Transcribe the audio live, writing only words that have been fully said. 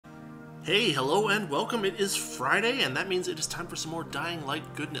Hey, hello and welcome. It is Friday, and that means it is time for some more Dying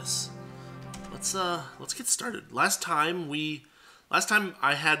Light goodness. Let's get started. Last time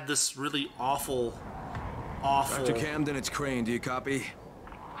I had this really awful. Dr. Camden, it's Crane. Do you copy?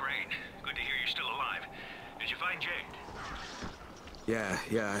 Crane, good to hear you're still alive. Did you find Jade?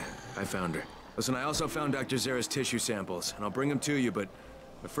 Yeah, I found her. Listen, I also found Dr. Zara's tissue samples, and I'll bring them to you, but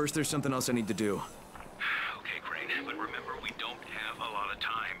first there's something else I need to do. Okay, Crane, but remember, we don't have a lot of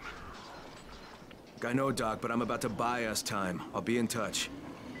time. I know, Doc, but I'm about to buy us time. I'll be in touch.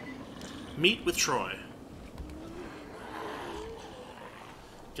 Meet with Troy.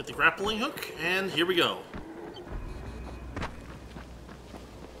 Get the grappling hook, and here we go.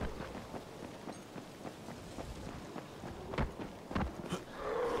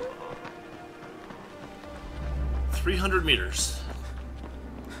 "300 meters.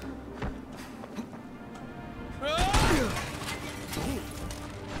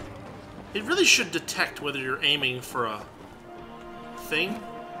 It really should detect whether you're aiming for a thing.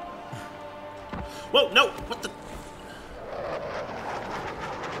 Whoa, no! What the?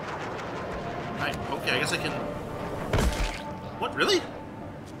 Okay, I guess I can... What, really?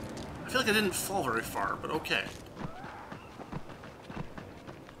 I feel like I didn't fall very far, but okay.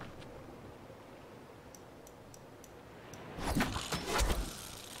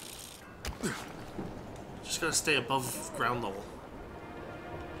 Just gotta stay above ground level.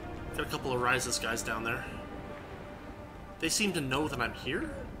 Got a couple of Rises guys down there. They seem to know that I'm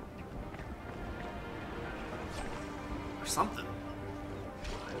here? Or something.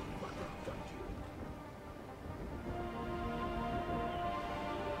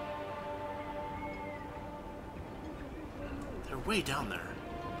 They're way down there.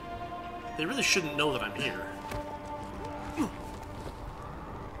 They really shouldn't know that I'm here.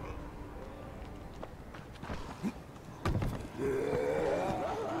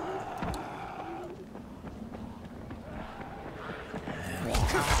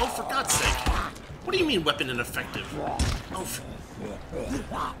 Oh, for God's sake. What do you mean weapon ineffective? Oh,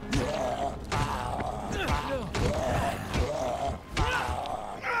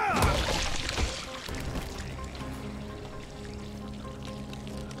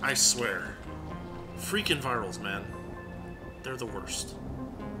 I swear. Freaking virals, man. They're the worst.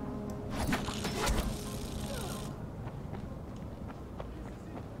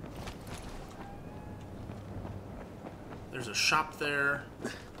 There's a shop there.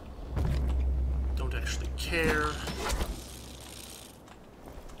 Don't actually care.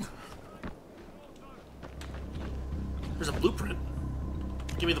 There's a blueprint.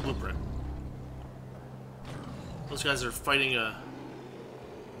 Give me the blueprint. Those guys are fighting a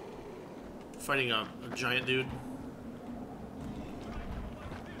giant dude.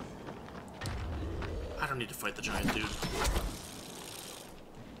 I don't need to fight the giant dude.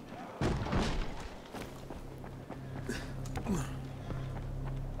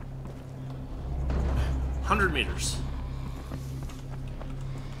 "100 meters.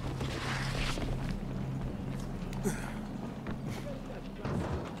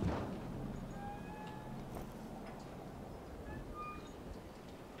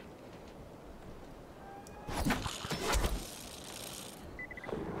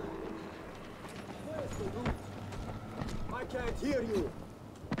 I can't hear you.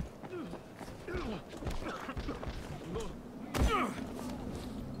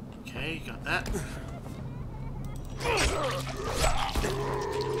 Okay, got that.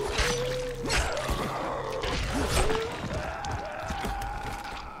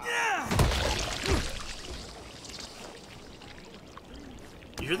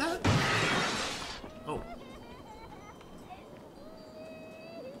 You hear that? Oh.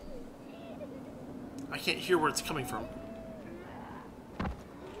 I can't hear where it's coming from.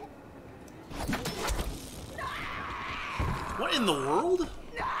 What in the world?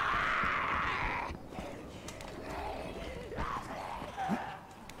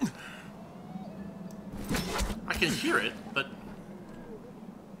 I can hear it, but...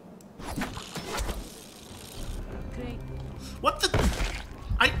 Great. What the...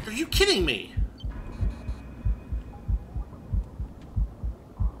 Are you kidding me?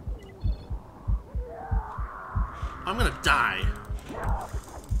 I'm gonna die.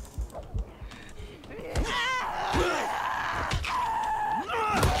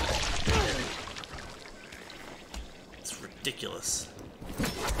 It's ridiculous.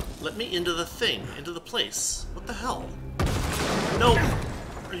 Let me into the thing, into the place. What the hell? No!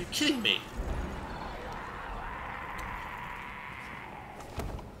 Are you kidding me?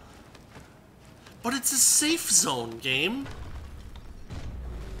 But it's a safe zone game.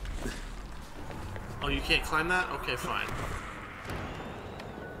 Oh, you can't climb that? Okay, fine.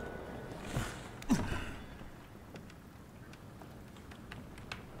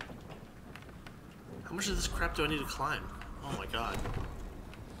 much of this crap do I need to climb? Oh my god.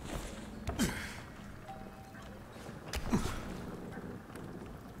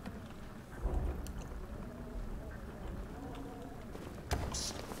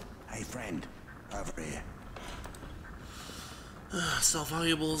 Hey, friend. Over here. Sell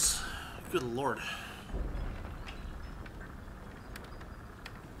valuables. Good lord.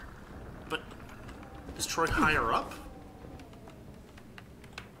 But is Troy higher up?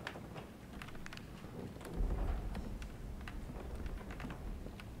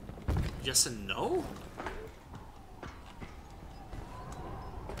 Yes and no?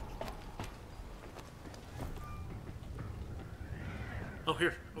 Oh,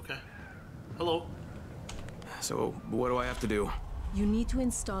 here. Okay. Hello. So, what do I have to do? You need to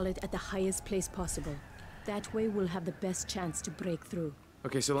install it at the highest place possible. That way we'll have the best chance to break through.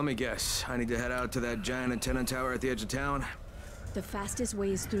 Okay, so let me guess. I need to head out to that giant antenna tower at the edge of town? The fastest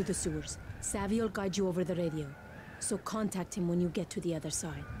way is through the sewers. Savvy will guide you over the radio. So contact him when you get to the other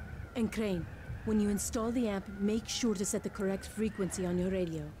side. And Crane, when you install the amp, make sure to set the correct frequency on your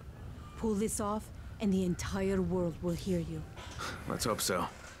radio. Pull this off, and the entire world will hear you. Let's hope so.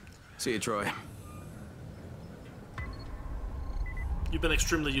 See you, Troy. You've been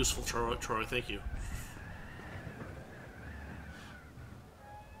extremely useful, Troy. Thank you.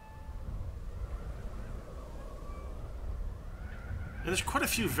 And there's quite a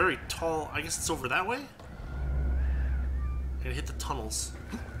few very tall... I guess it's over that way? I'm gonna hit the tunnels.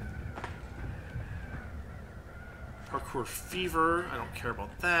 Parkour fever. I don't care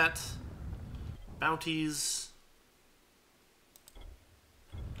about that. Bounties.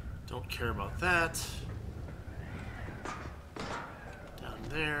 Don't care about that. Down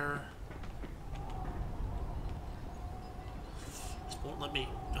there. This won't let me...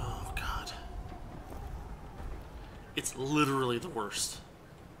 Oh, God. It's literally the worst.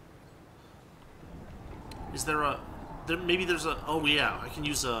 Is there a... maybe there's a... Oh, yeah. I can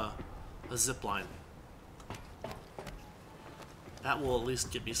use a zip line. That will at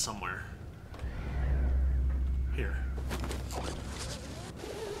least get me somewhere. Here.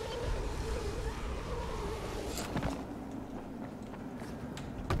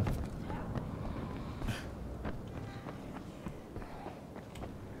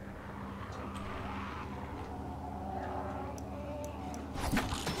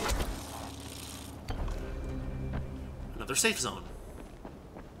 Another safe zone.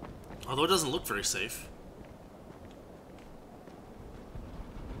 Although it doesn't look very safe.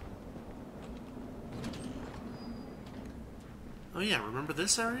 Oh yeah, remember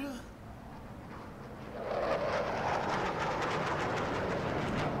this area?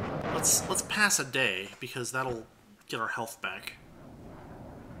 Let's pass a day, because that'll get our health back.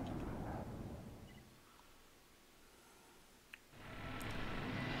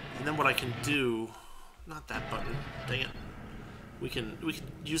 And then what I can do... Not that button. Dang it. We can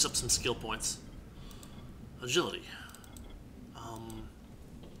use up some skill points. Agility.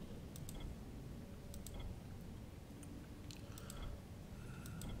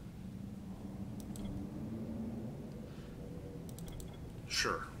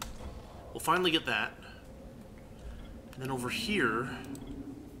 Sure. We'll finally get that. And then over here...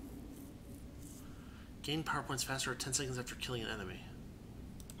 Gain power points faster 10 seconds after killing an enemy.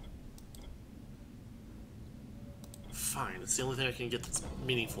 Fine, it's the only thing I can get that's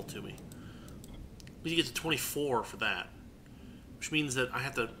meaningful to me. We get to 24 for that. Which means that I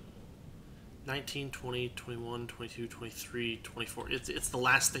have to... 19, 20, 21, 22, 23, 24... It's the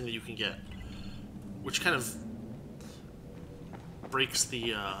last thing that you can get. Which kind of... breaks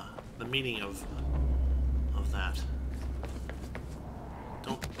the meaning of that.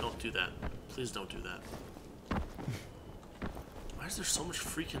 Don't do that. Please don't do that. Why is there so much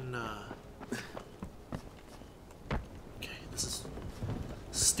freaking Okay, this is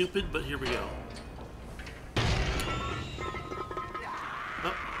stupid, but here we go.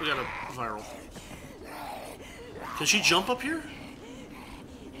 Oh, we got a viral. Can she jump up here?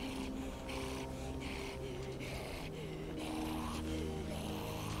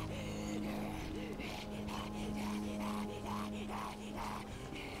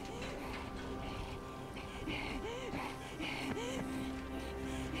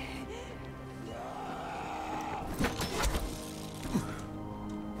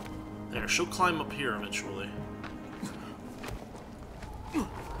 There, she'll climb up here eventually. But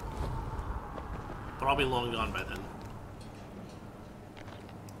I'll be long gone by then.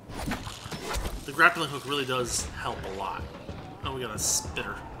 The grappling hook really does help a lot. Oh, we got a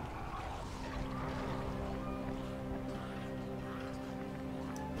spitter.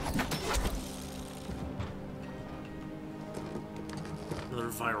 Another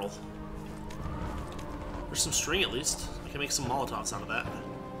viral. There's some string at least. I can make some Molotovs out of that.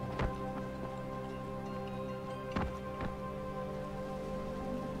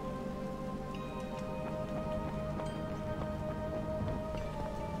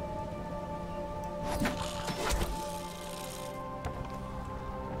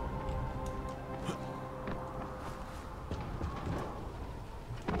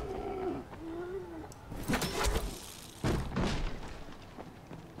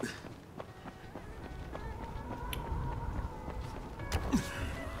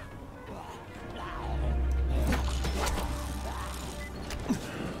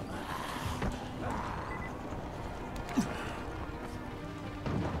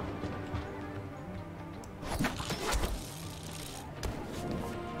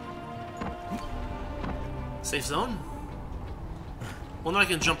 Safe zone? Well, now I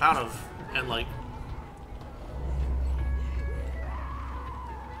can jump out of and, like...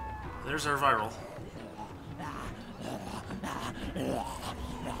 There's our viral.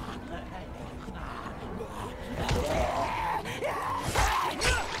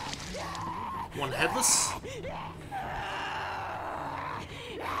 One headless?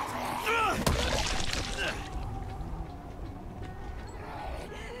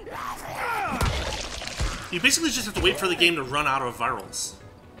 You basically just have to wait for the game to run out of virals.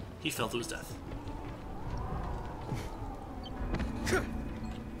 He fell to his death.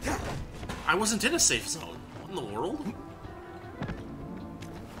 I wasn't in a safe zone. What in the world?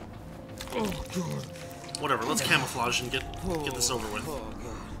 Oh, God. Whatever, let's camouflage and get this over with. Oh,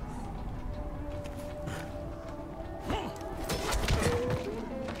 God.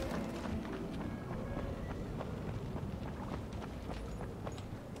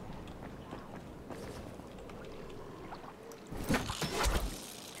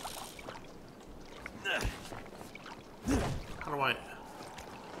 How do I...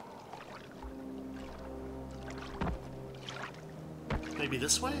 Maybe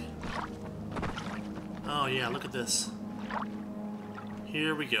this way? Oh yeah, look at this.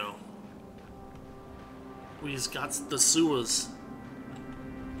 Here we go. We've got the sewers.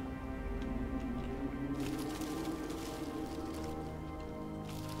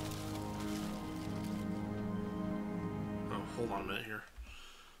 Oh, hold on a minute here.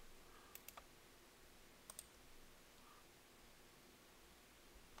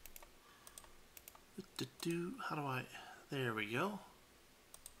 How do I... There we go.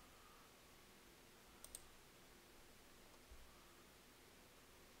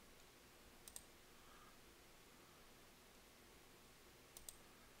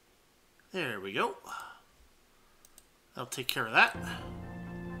 There we go. That'll take care of that.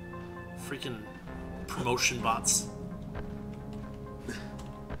 Freaking promotion bots.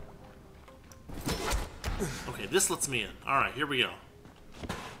 Okay, this lets me in. Alright, here we go.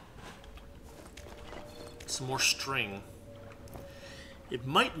 Some more string. It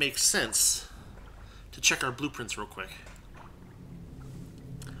might make sense to check our blueprints real quick.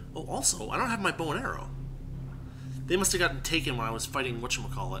 Oh, also, I don't have my bow and arrow. They must have gotten taken when I was fighting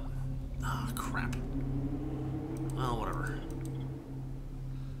whatchamacallit. Ah, oh, crap. Well, whatever.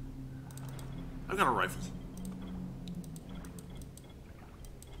 I've got a rifle.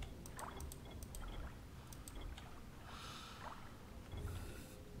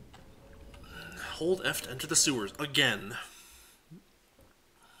 Hold F to enter the sewers. Again.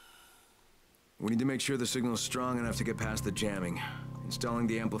 We need to make sure the signal is strong enough to get past the jamming. Installing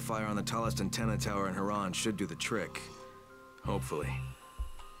the amplifier on the tallest antenna tower in Harran should do the trick. Hopefully.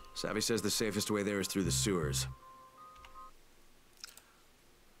 Savvy says the safest way there is through the sewers.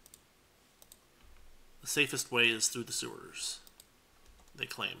 The safest way is through the sewers, they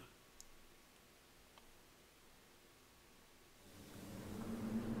claim.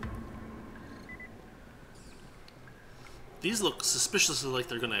 These look suspiciously like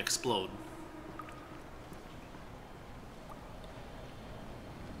they're gonna explode.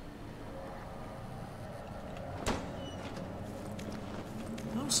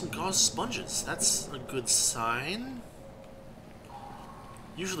 Oh, some gauze sponges. That's a good sign.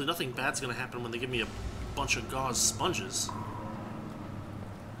 Usually nothing bad's gonna happen when they give me a bunch of gauze sponges.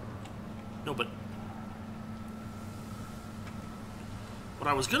 No, but... what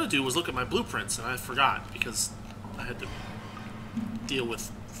I was gonna do was look at my blueprints, and I forgot, because I had to deal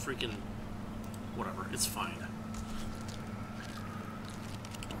with freaking... whatever, it's fine.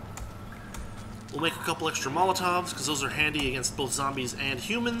 We'll make a couple extra Molotovs, because those are handy against both zombies and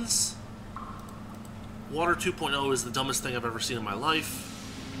humans. Water 2.0 is the dumbest thing I've ever seen in my life.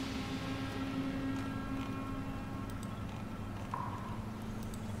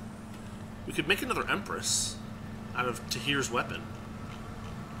 We could make another Empress out of Tahir's weapon.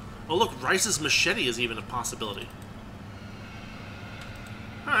 Oh look, Rice's machete is even a possibility.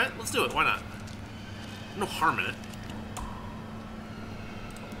 Alright, let's do it. Why not? No harm in it.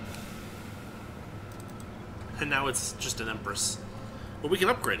 And now it's just an Empress. But we can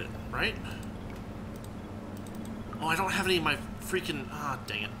upgrade it, right? Oh, I don't have any of my freaking... Ah,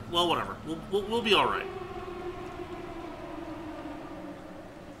 dang it. Well, whatever. We'll be alright.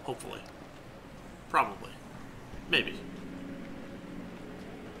 Hopefully. Probably. Maybe.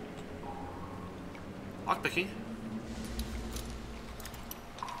 Lockpicking.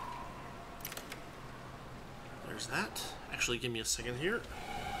 There's that. Actually, give me a second here.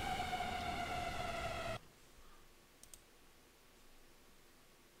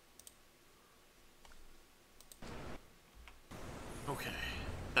 Okay,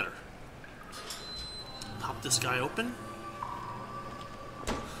 better. Pop this guy open.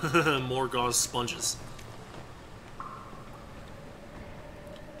 More gauze sponges.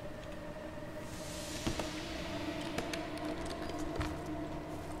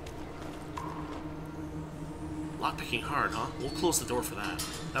 Lockpicking hard, huh? We'll close the door for that.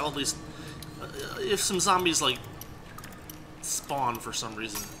 That'll at least... if some zombies, like, spawn for some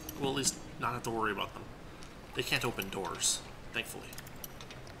reason, we'll at least not have to worry about them. They can't open doors, thankfully.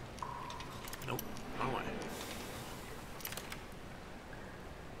 Nope, wrong way.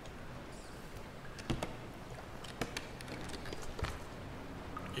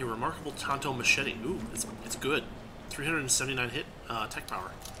 A remarkable Tonto machete. Ooh, it's good. 379 hit tech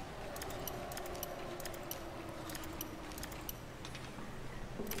power.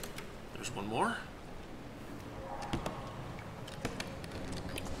 There's one more.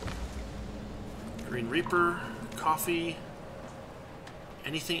 Green Reaper, coffee.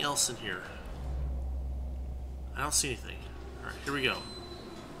 Anything else in here? I don't see anything. Alright, here we go.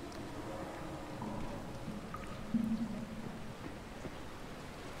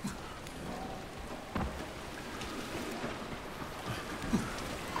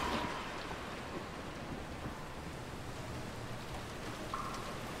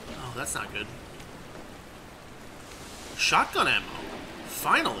 Oh, that's not good. Shotgun ammo.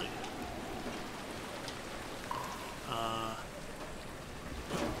 Finally.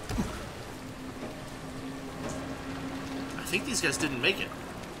 I think these guys didn't make it.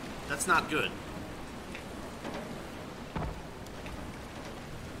 That's not good.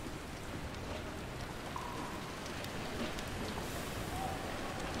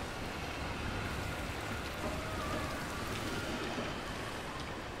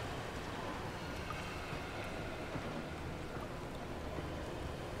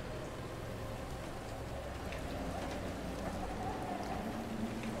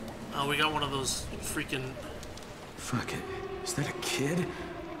 Oh, we got one of those freaking... Fuck it. Is that a kid?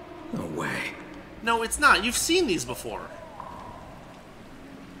 No way. No, it's not. You've seen these before.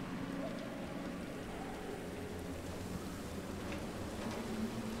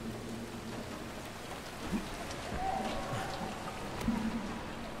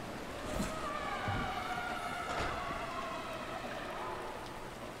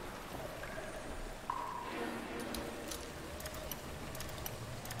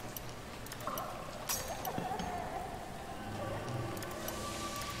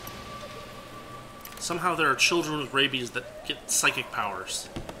 Somehow there are children with rabies that get psychic powers.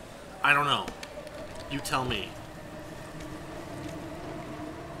 I don't know. You tell me.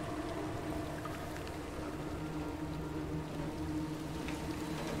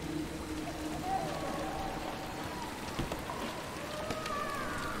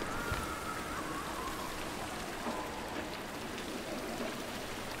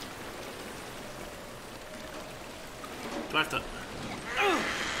 Do I have to...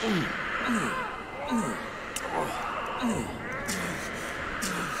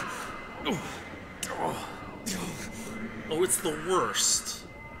 Oh, it's the worst.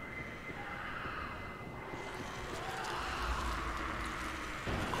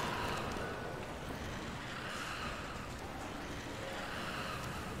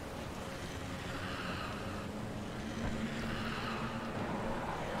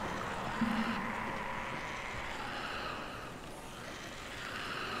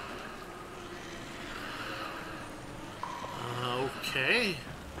 Okay.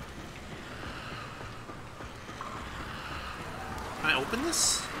 Can I open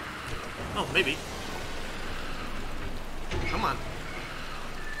this? Oh, maybe. Come on.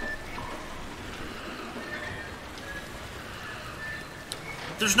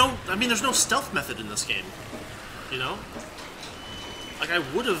 There's no, I mean, there's no stealth method in this game. You know? Like, I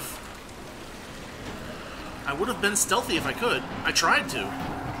would have been stealthy if I could. I tried to.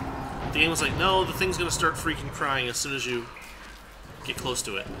 The game was like, no, the thing's gonna start freaking crying as soon as you get close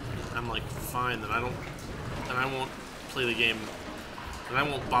to it. I'm like, fine, then I won't play the game, and I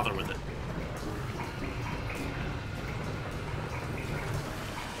won't bother with it.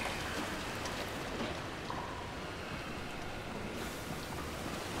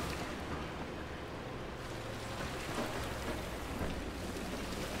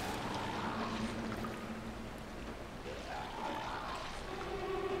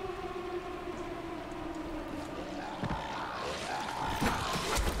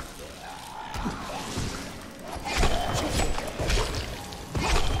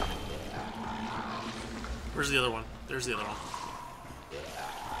 Where's the other one? There's the other one.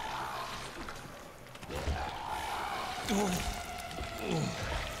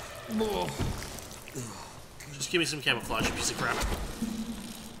 Just give me some camouflage, you piece of crap.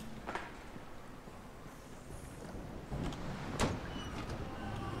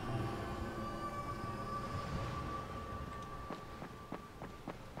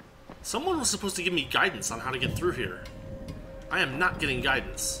 Someone was supposed to give me guidance on how to get through here. I am not getting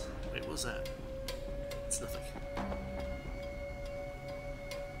guidance. Wait, what was that? It's nothing.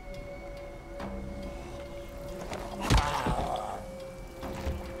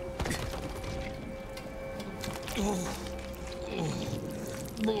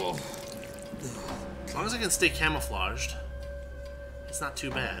 As long as I can stay camouflaged, it's not too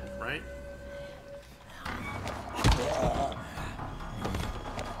bad, right?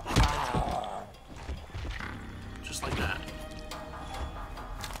 Just like that.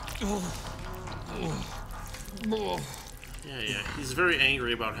 Yeah, he's very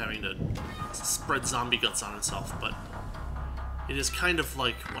angry about having to spread zombie guts on himself, but it is kind of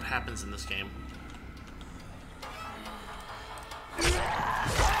like what happens in this game.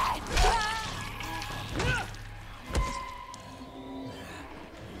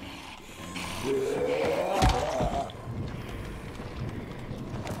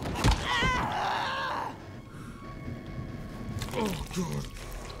 Oh, God.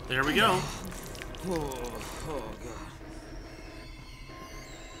 There we go. Oh, God.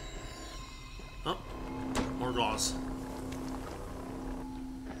 Oh, more gauze.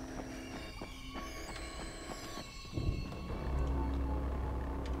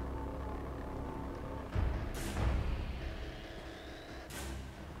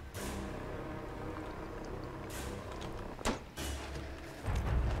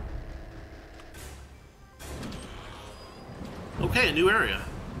 Okay, a new area.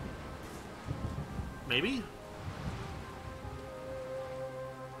 Maybe?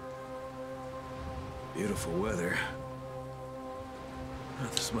 Beautiful weather. Oh,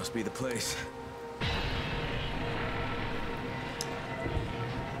 this must be the place.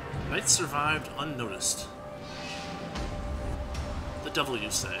 Night survived unnoticed. The devil,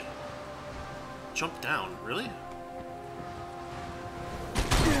 you say? Jump down, really?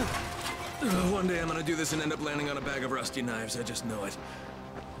 One day I'm gonna do this and end up landing on a bag of rusty knives. I just know it.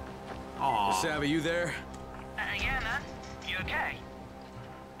 Aw. Savvy, you there? Yeah, man. You okay?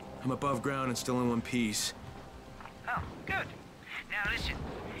 I'm above ground and still in one piece. Oh, good. Now listen,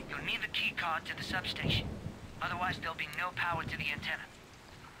 you'll need the key card to the substation. Otherwise, there'll be no power to the antenna.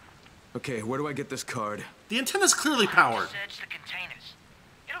 Okay, where do I get this card? The antenna's clearly powered. Search the containers.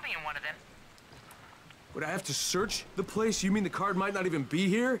 It'll be in one of them. Would I have to search the place? You mean the card might not even be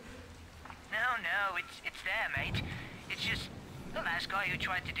here? No, it's there, mate. It's just the last guy who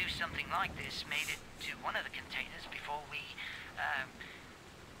tried to do something like this made it to one of the containers before we,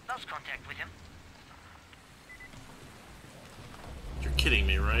 lost contact with him. You're kidding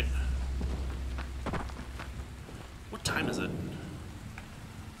me, right? What time is it?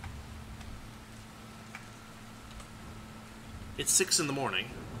 It's 6 in the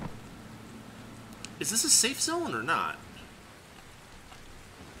morning. Is this a safe zone or not?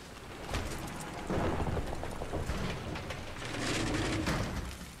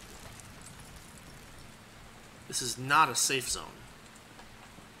 This is not a safe zone.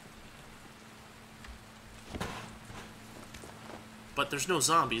 But there's no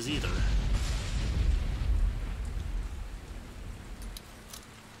zombies either.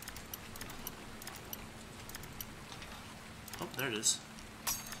 Oh, there it is.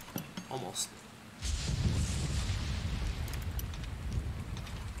 Almost.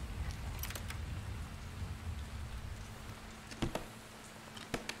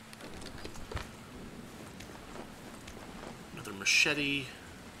 Another machete.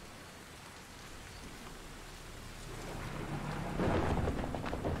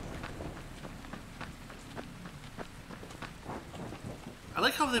 I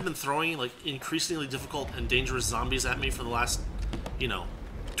like how they've been throwing like increasingly difficult and dangerous zombies at me for the last,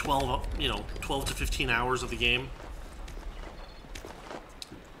 12 to 15 hours of the game.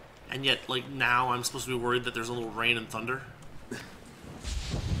 And yet, like, now I'm supposed to be worried that there's a little rain and thunder.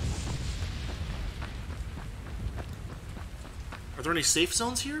 Are there any safe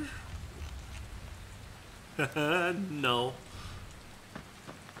zones here? No.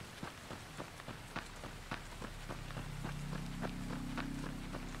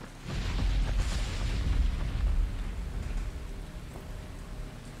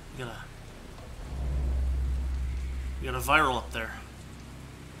 We got a viral up there.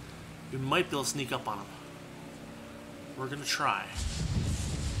 We might be able to sneak up on him. We're gonna try.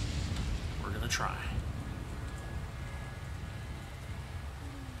 We're gonna try.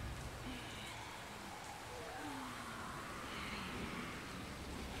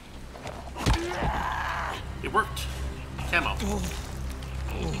 It worked. Camo.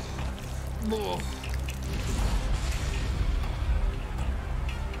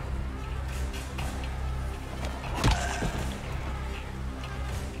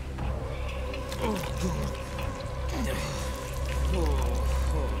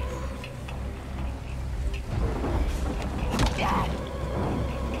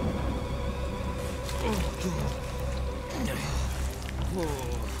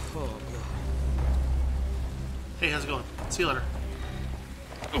 Hey, how's it going? See you later.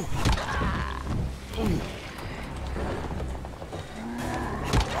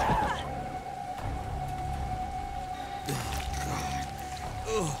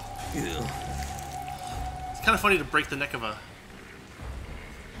 It's kind of funny to break the neck of a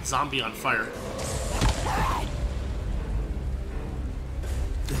zombie on fire.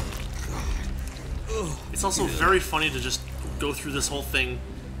 It's also very funny to just go through this whole thing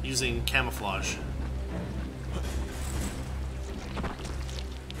using camouflage.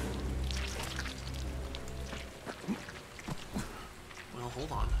 Well,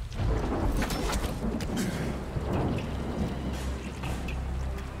 hold on.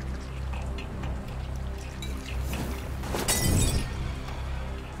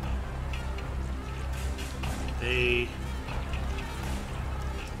 They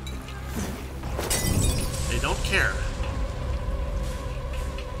don't care.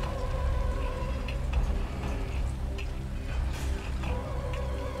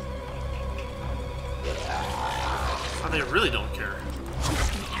 Oh, they really don't care.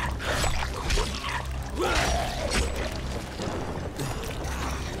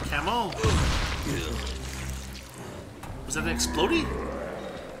 Camo. Was that an explodey?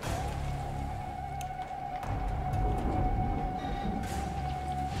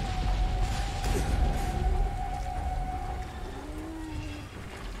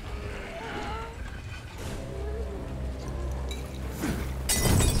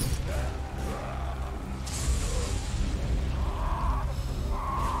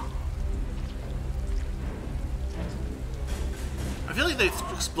 I feel like the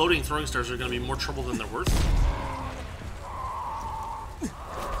exploding throwing stars are going to be more trouble than they're worth.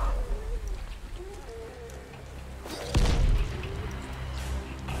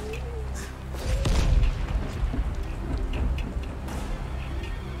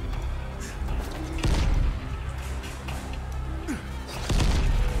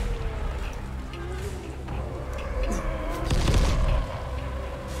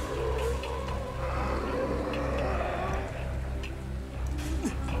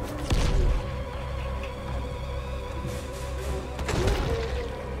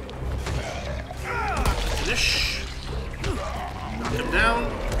 Knock him down.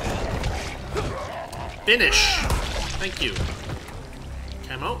 Finish. Thank you.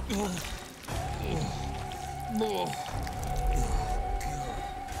 Camo.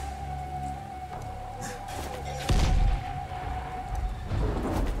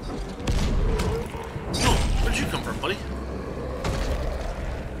 Oh, where'd you come from, buddy?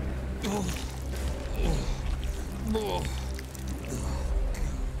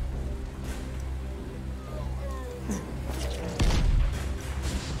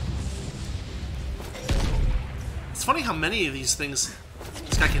 It's funny how many of these things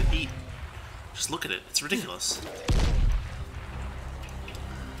this guy can eat. Just look at it. It's ridiculous.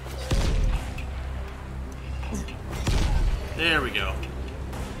 There we go.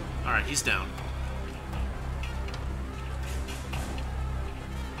 Alright, he's down.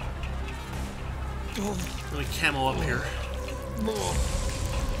 Let me camo up here.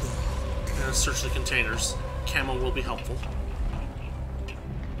 And search the containers. Camo will be helpful.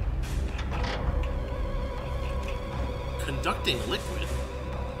 Conducting liquid.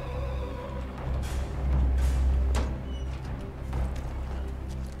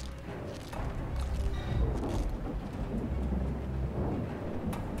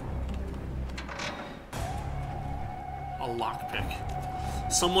 A lockpick.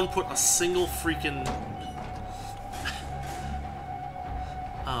 Someone put a single freaking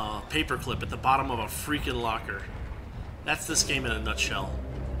paperclip at the bottom of a freaking locker. That's this game in a nutshell.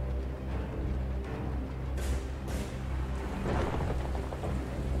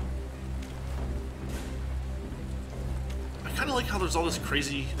 I kind of like how there's all this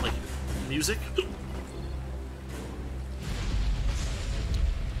crazy, like, music.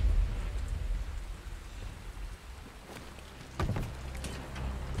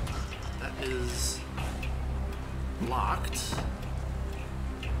 That is locked.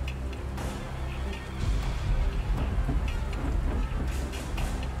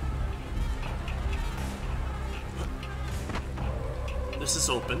 This is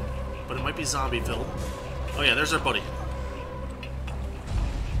open, but it might be zombie filled. Oh yeah, there's our buddy.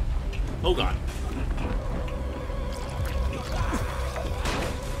 Oh god.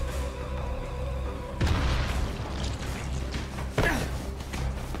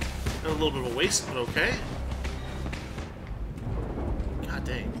 Got a little bit of a waste, but okay. God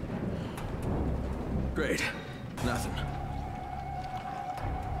dang. Great. Nothing.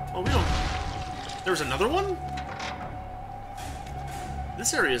 Oh, we don't... There's another one?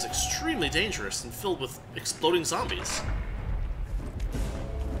 This area is extremely dangerous and filled with exploding zombies.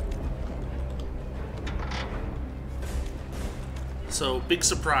 So, big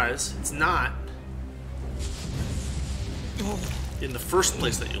surprise, it's not in the first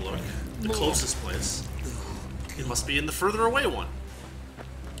place that you look, the closest place. It must be in the further away one.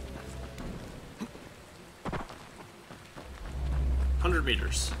 $100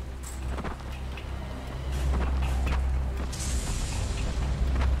 meters.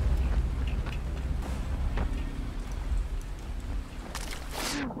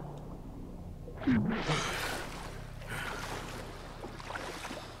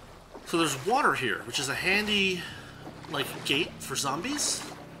 So there's water here, which is a handy, like, gate for zombies,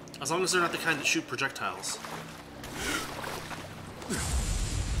 as long as they're not the kind that shoot projectiles.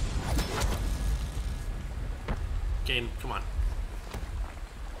 Game, come on.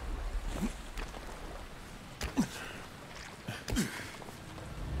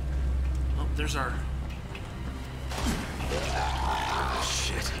 Oh, there's our...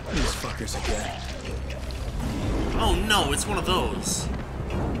 Shit. These fuckers again. Oh no, it's one of those.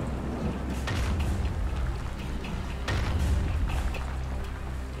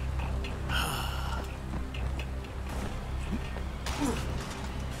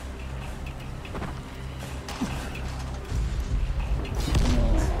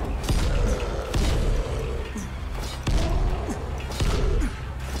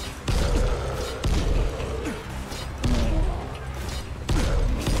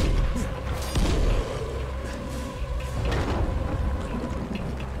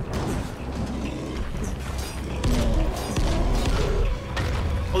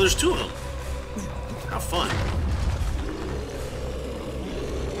 There's two of them. How fun.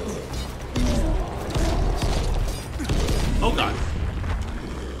 Oh god.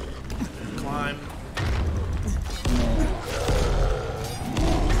 Climb.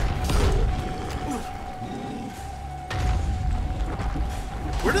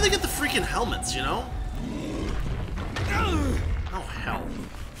 Where do they get the freaking helmets, you know? Oh hell.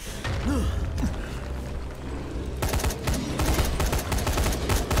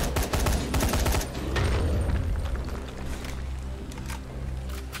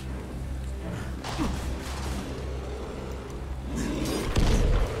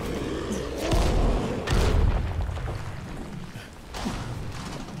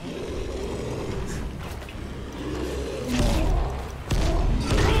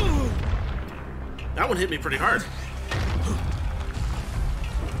 That one hit me pretty hard.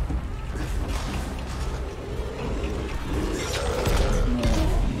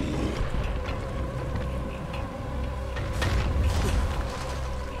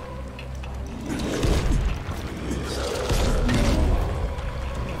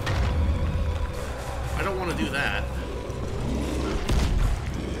 I don't want to do that.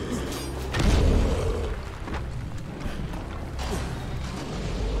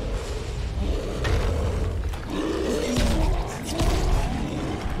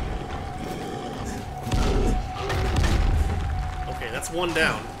 That's one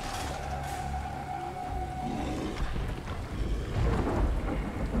down.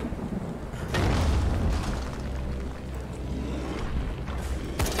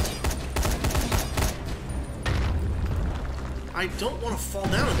 I don't want to fall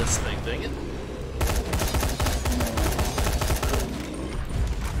down in this thing, dang it.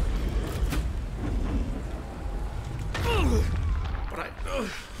 But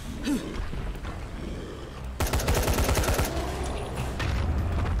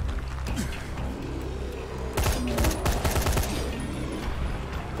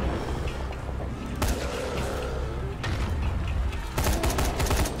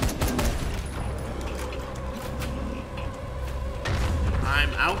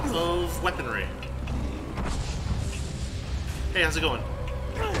out of weaponry. Hey, how's it going?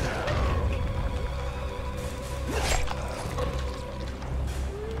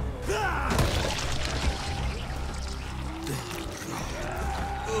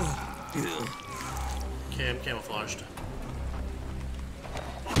 Okay, I'm camouflaged.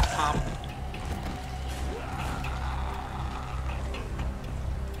 Pop.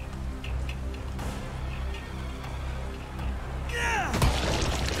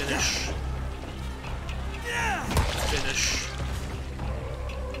 Finish. Finish.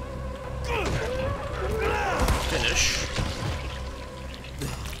 Finish.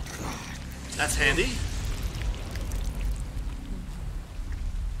 That's handy.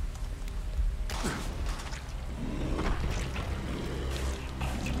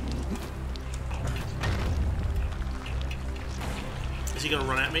 Is he gonna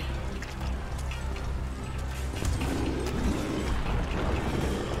run at me?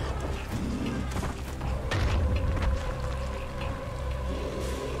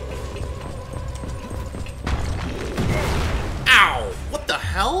 Ow! What the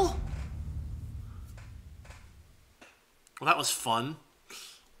hell? Well, that was fun.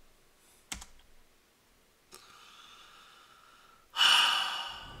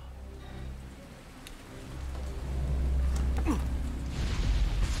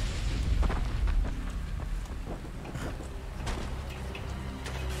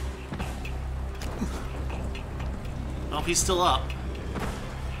 Well, he's still up.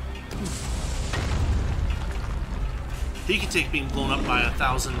 He could take being blown up by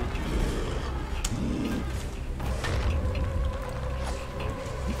 1,000.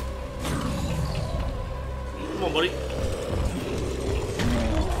 Come on, buddy.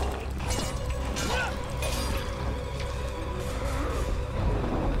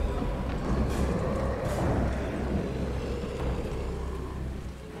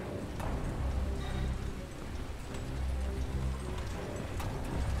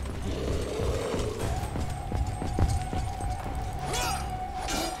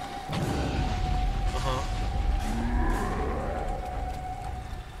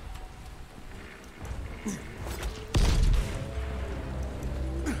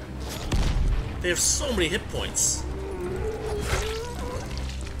 They have so many hit points.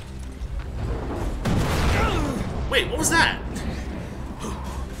 Wait, what was that?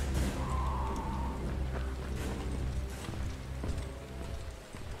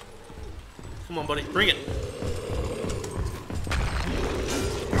 Come on, buddy, bring it.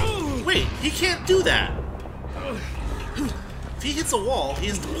 Wait, he can't do that. If he hits a wall, he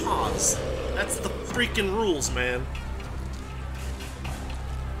has to pause. That's the freaking rules, man.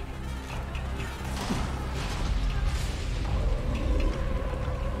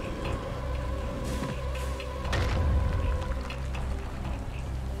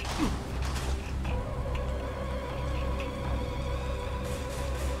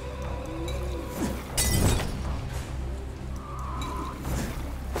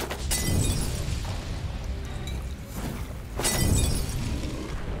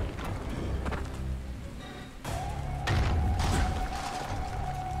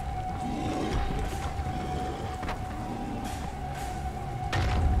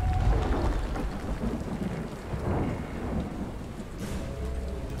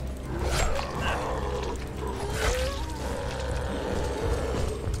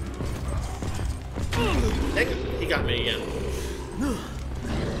 He got me again.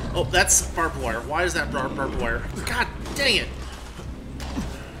 Oh, that's barbed wire. Why is that barbed wire? God dang it!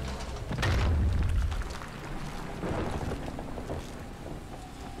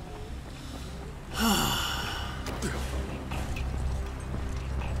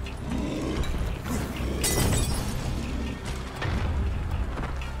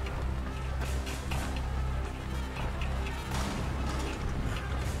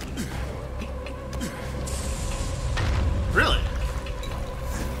 Really?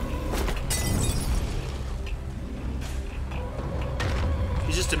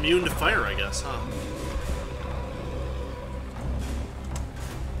 He's just immune to fire, I guess, huh?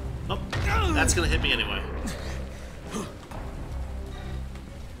 Oh, that's gonna hit me anyway.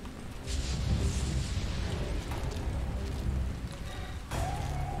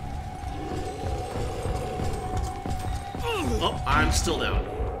 Oh, I'm still down.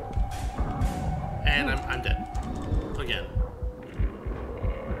 And I'm dead. Again.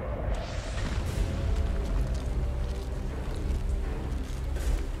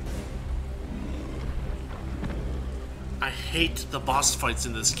 I hate the boss fights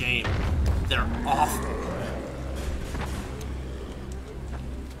in this game. They're awful.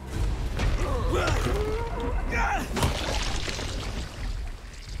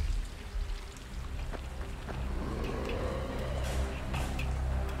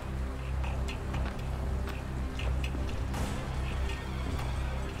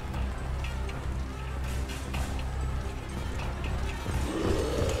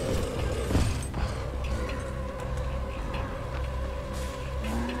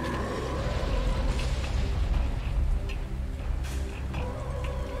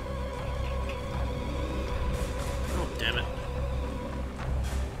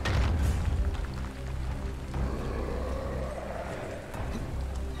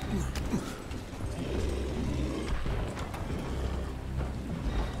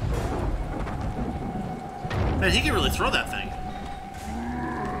 Man, he can really throw that thing.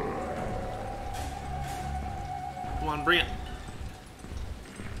 Come on, bring it.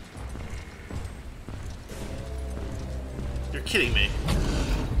 You're kidding me.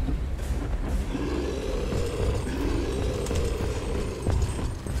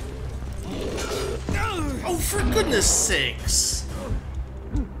 Oh, for goodness sakes!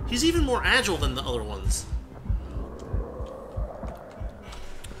 He's even more agile than the other ones.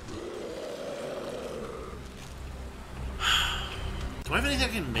 Do I have anything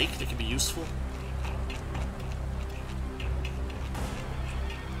I can make that can be useful?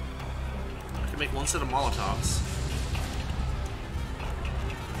 I can make one set of Molotovs.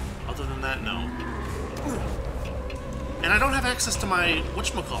 Other than that, no. And I don't have access to my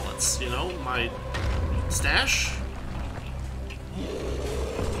whatchamacallits, you know, my stash?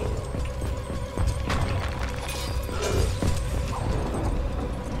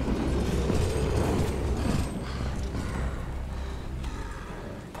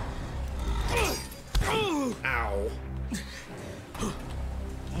 Ow.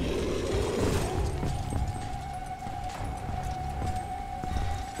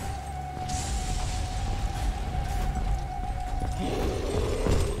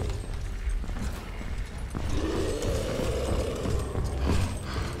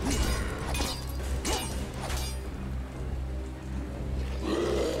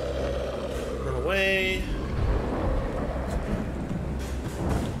 Run away.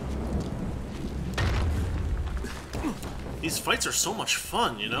 These fights are so much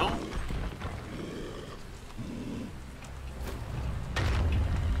fun, you know?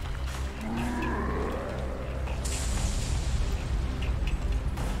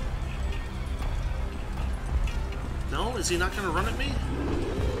 No? Is he not gonna run at me?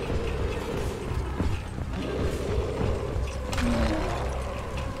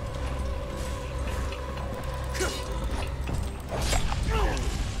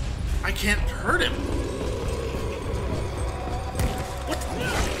 I can't hurt him.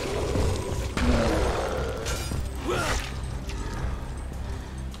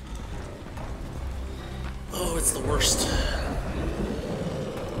 Oh, it's the worst.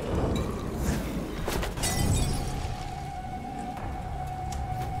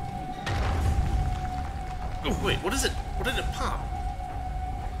 Oh, wait, what is it? What did it pop?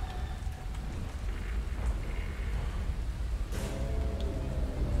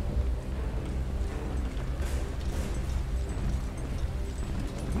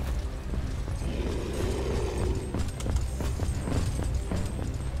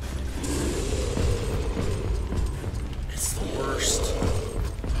 It's the worst.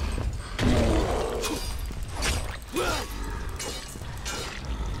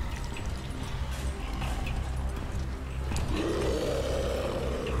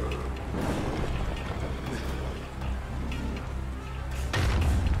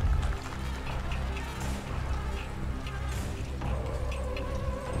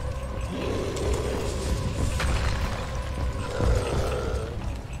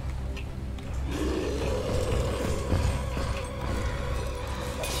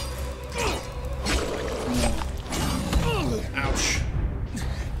 Ouch.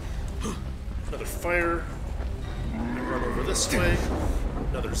 Another fire. I run over this way.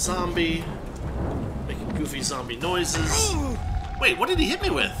 Another zombie. Making goofy zombie noises. Wait, what did he hit me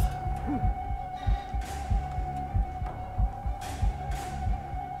with?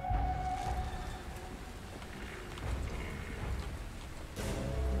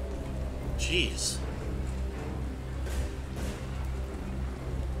 Jeez.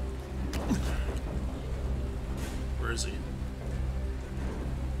 Where is he?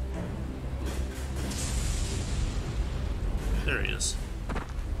 There he is.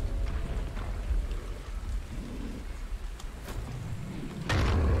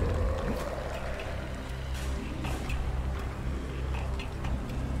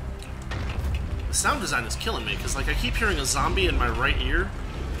 The sound design is killing me, because like I keep hearing a zombie in my right ear.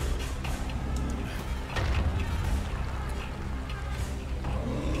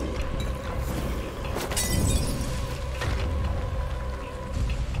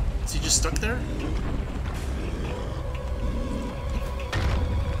 Is he just stuck there?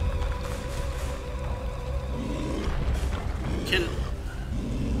 Can...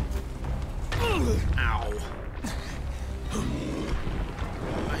 Ow.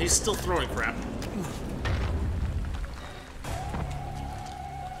 He's still throwing crap.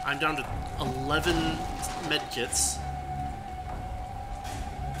 I'm down to 11 medkits.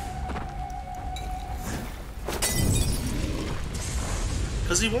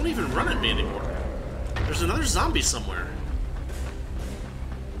 Because he won't even run at me anymore. There's another zombie somewhere.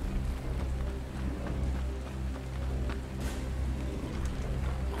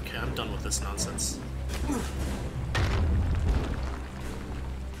 I'm done with this nonsense.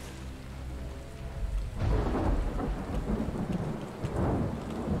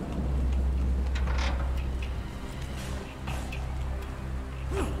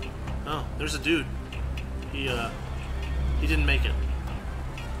 Oh, there's a dude. He didn't make it.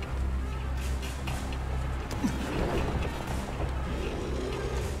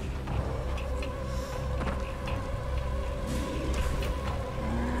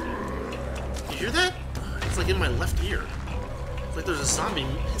 You hear that? It's like in my left ear. It's like there's a zombie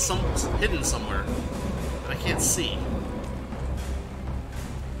hidden somewhere that I can't see.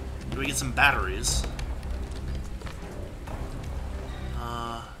 Do we get some batteries?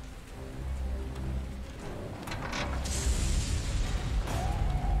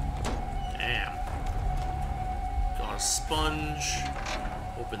 Damn. Got a sponge.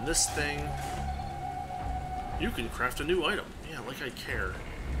 Open this thing. You can craft a new item. Yeah, like I care.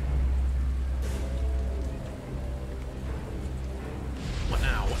 What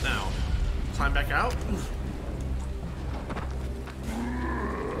now? What now? Climb back out?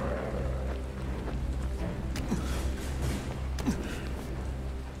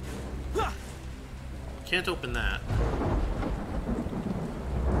 Can't open that.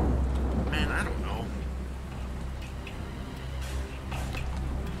 Man, I don't know.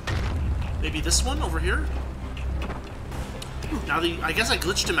 Maybe this one over here? Now I guess I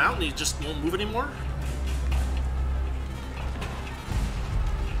glitched him out and he just won't move anymore?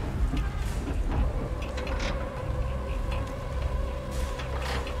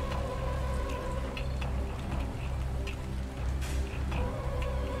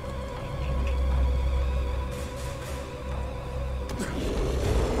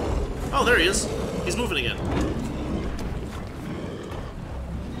 Oh, there he is. He's moving again.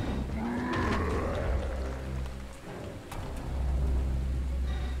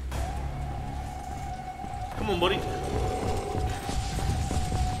 Come on, buddy.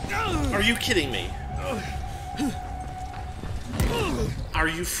 Are you kidding me? Are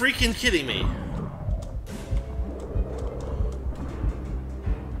you freaking kidding me?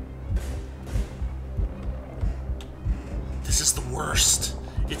 This is the worst.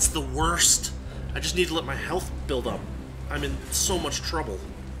 It's the worst. I just need to let my health build up. I'm in so much trouble.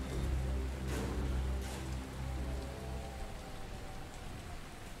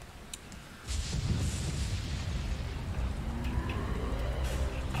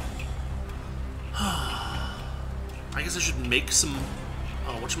 I guess I should make some...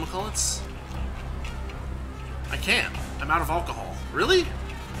 whatchamacallits? I can't. I'm out of alcohol. Really?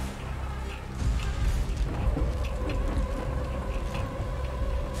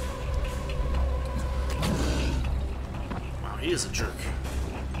 He is a jerk.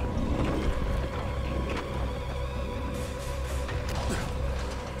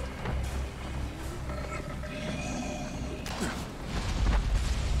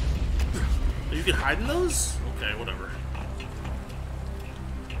 You can hide in those? Okay, whatever.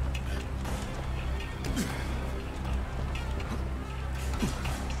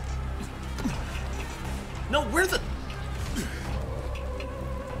 No, where the...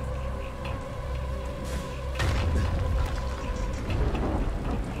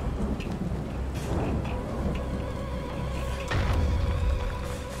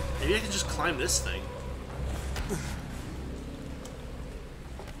 Maybe I can just climb this thing.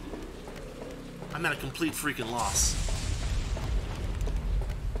 I'm at a complete freaking loss.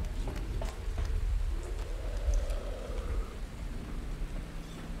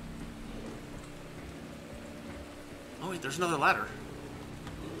 Oh wait, there's another ladder.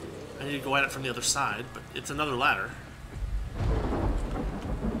 I need to go at it from the other side, but it's another ladder.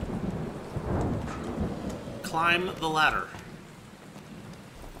 Climb the ladder.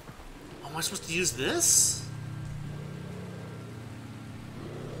 Am I supposed to use this?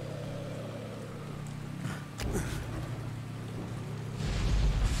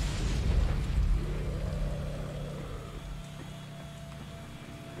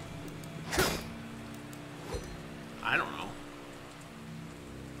 I don't know.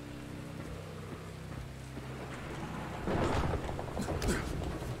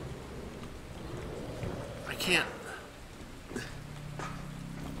 I can't.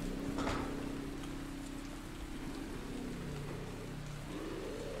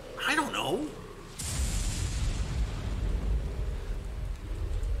 I don't know.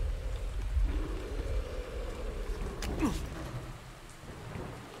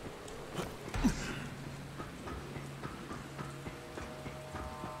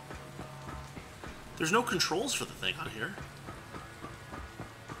 There's no controls for the thing on here.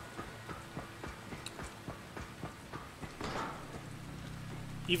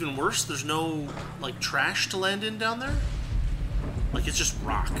 even worse, there's no, like, trash to land in down there. Like, it's just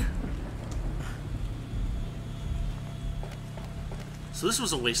rock. So this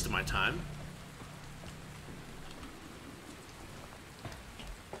was a waste of my time.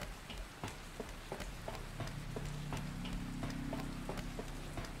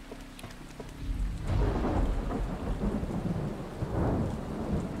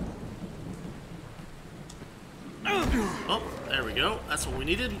 Oh, there we go. That's what we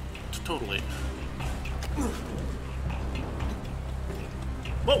needed. Totally.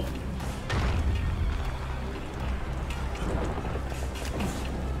 Whoa!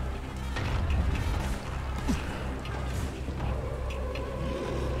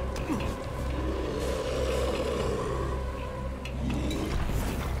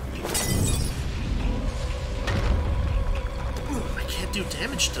 I can't do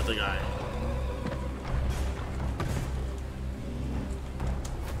damage to the guy.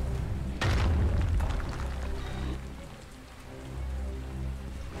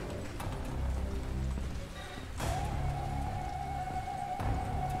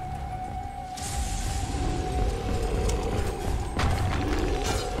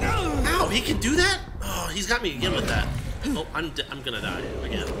 He can do that? Oh, he's got me again with that. Oh, I'm gonna die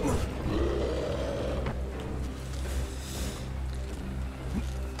again.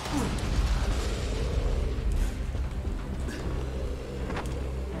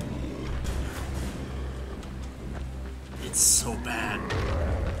 It's so bad.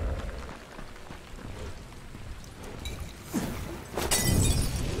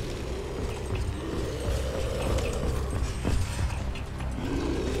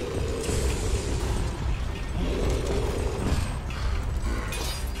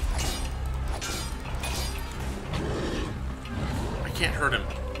 Can't hurt him.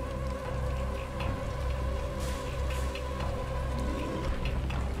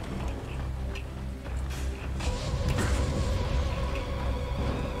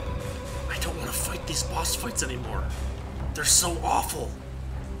 I don't want to fight these boss fights anymore. They're so awful.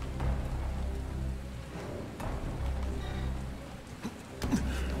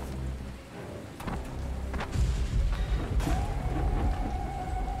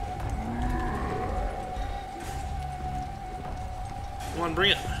 Come on,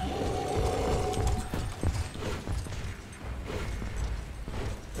 bring it.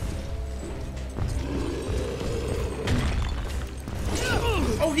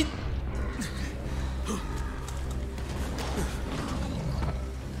 Oh, he...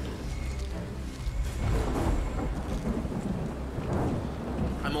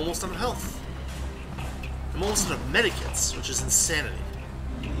 I'm almost out of health. I'm almost out of medikits, which is insanity.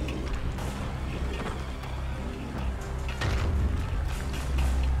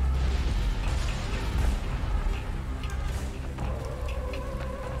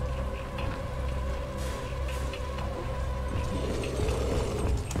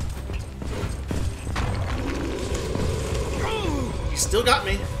 Still got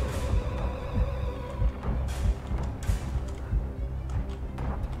me.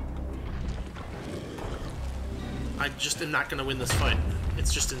 I just am not going to win this fight.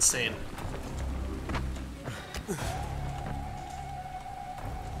 It's just insane.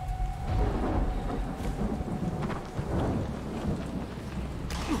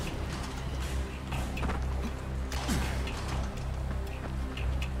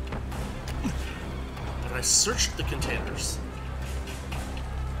 But I searched the containers.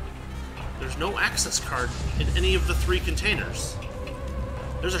 There's no access card in any of the 3 containers.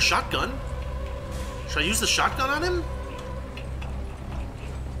 There's a shotgun. Should I use the shotgun on him?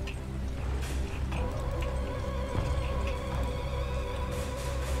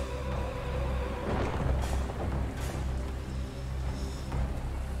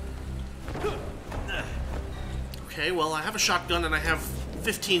 Okay, well, I have a shotgun and I have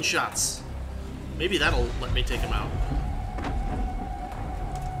 15 shots. Maybe that'll let me take him out.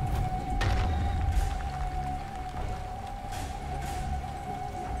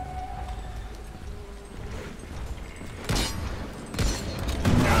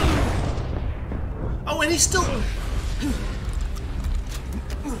 Oh, and he's still...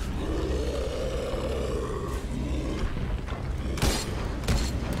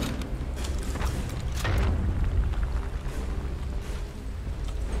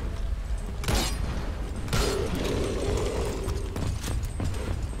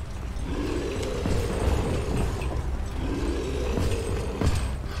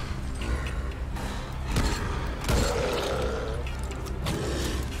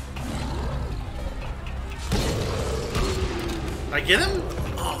 Did I get him?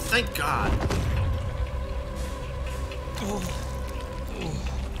 Oh, thank God.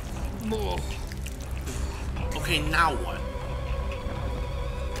 Okay, now what?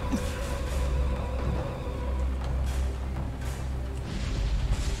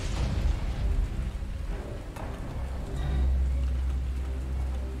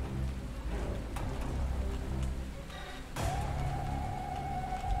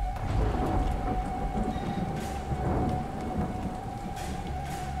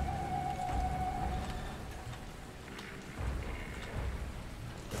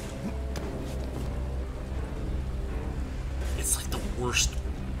 It's like the worst.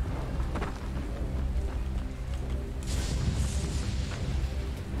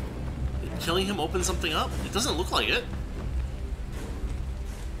 Did killing him open something up? It doesn't look like it.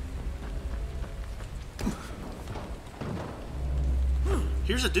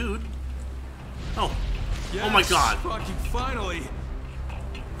 Here's a dude. Oh. Yes, Oh my god. Fucking finally.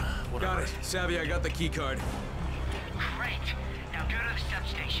 Whatever. Got it. Savvy, I got the key card. Great. Now go to the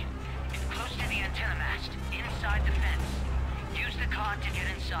substation. It's close to the antenna mast, inside the fence. Use the card to get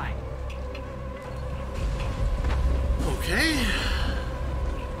inside. Okay.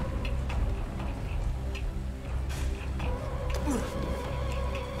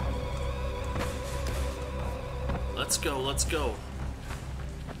 Let's go, let's go.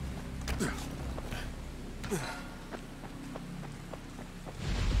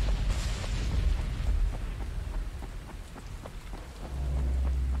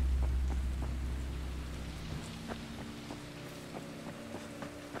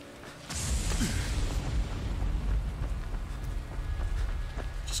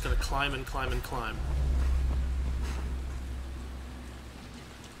 Just gotta climb and climb and climb.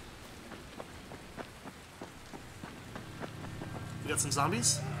 We got some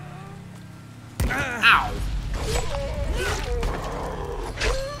zombies? Ow!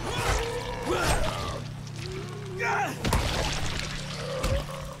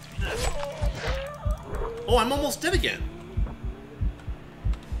 Oh, I'm almost dead again.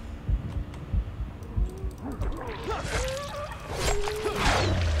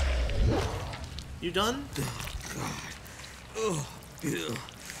 You done?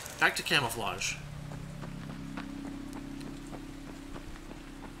 Back to camouflage.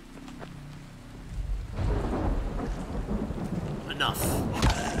 Enough.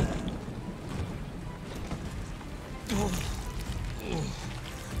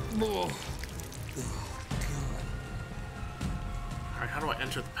 Alright, how do I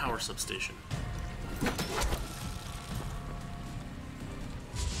enter the power substation?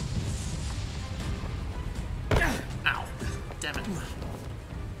 Ow. Damn it.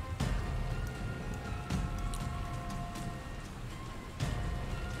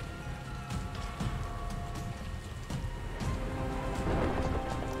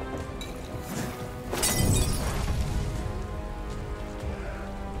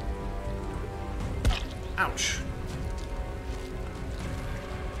 Ouch.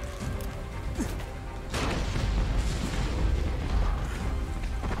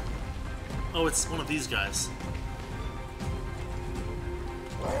 Oh, it's one of these guys.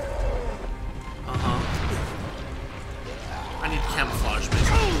 I need camouflage, maybe.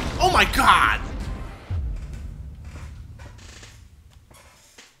 Oh my god!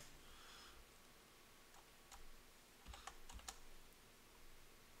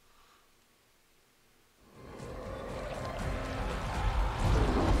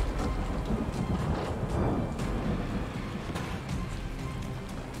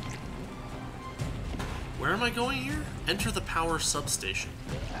 Where am I going here? Enter the power substation.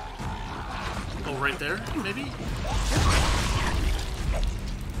 Oh, right there, maybe?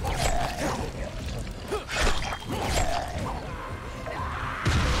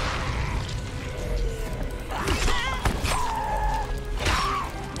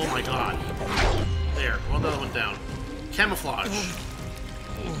 Oh my god. There, one other one down. Camouflage.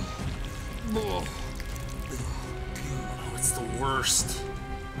 Oh, it's the worst.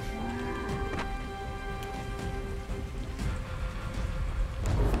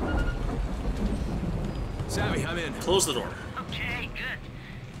 Savvy, I'm in. Close the door. Okay, good.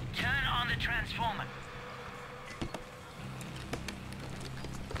 Turn on the transformer.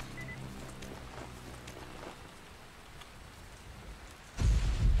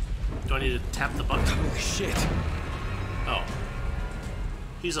 Do I need to tap the button? Holy shit. Oh.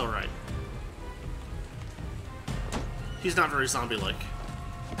 He's alright. He's not very zombie-like.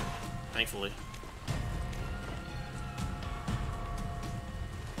 Thankfully.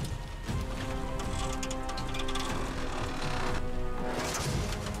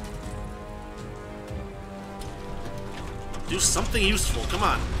 Do something useful, come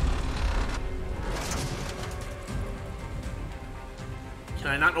on. Can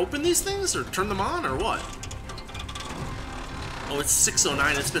I not open these things or turn them on or what? Oh, it's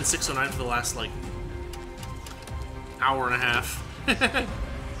 6:09. It's been 6:09 for the last, like, hour and a half.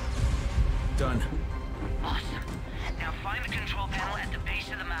 Done. Awesome. Now find the control panel at the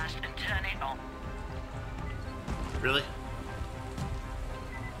base of the mast and turn it on. Really?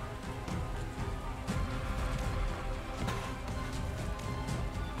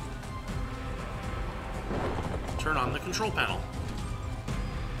 Turn on the control panel.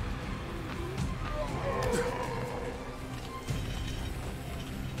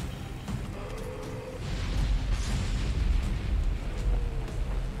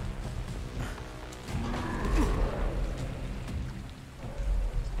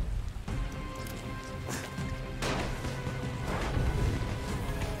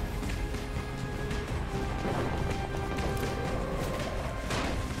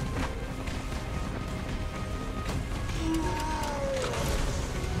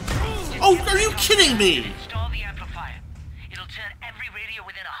 Oh, are you kidding me? Install the amplifier. It'll turn every radio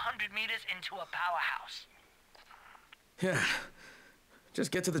within 100 meters into a powerhouse. Yeah.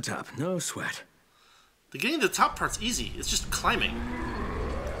 Just get to the top. No sweat. The getting to the top part's easy. It's just climbing.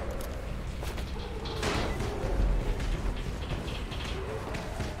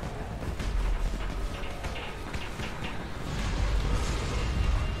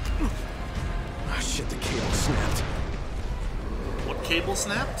 Ah, shit, the cable snapped. What cable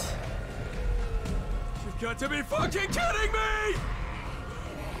snapped? You've got to be fucking kidding me!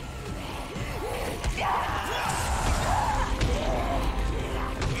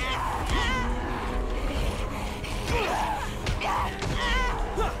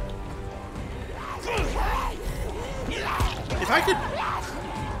 If I could...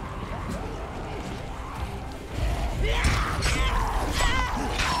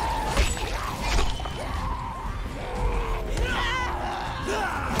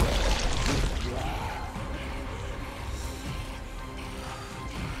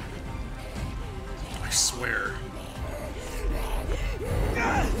 I swear.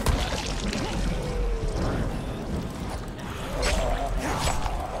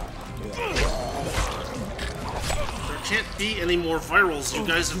 There can't be any more virals. You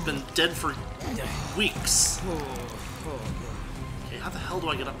guys have been dead for weeks. Okay, how the hell do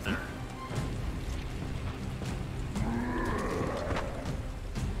I get up there?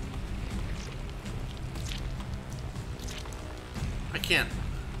 I can't.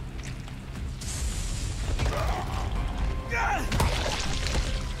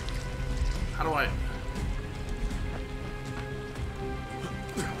 How do I...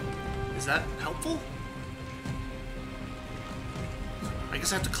 Is that helpful? I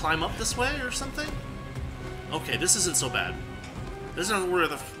guess I have to climb up this way or something? Okay, this isn't so bad. This isn't worry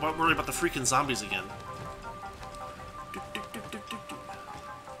about the freaking zombies again.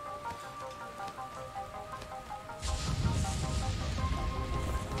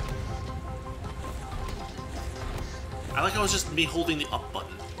 I like how it's just me holding the up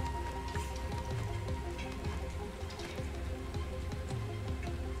button.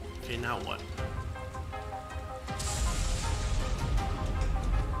 Okay, now what?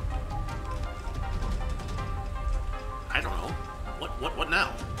 I don't know. What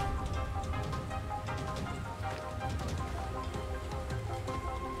now?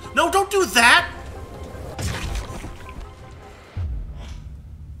 No, don't do that!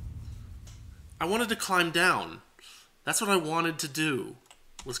 I wanted to climb down. That's what I wanted to do,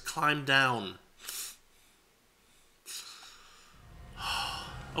 was climb down.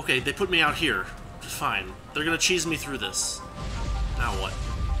 Okay, they put me out here. Fine. They're gonna cheese me through this. Now what?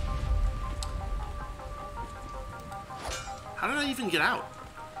 How did I even get out?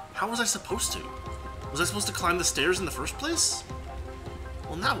 How was I supposed to? Was I supposed to climb the stairs in the first place?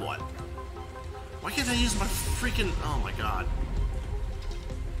 Well, now what? Why can't I use my freaking... Oh my god.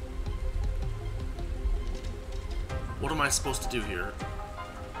 What am I supposed to do here?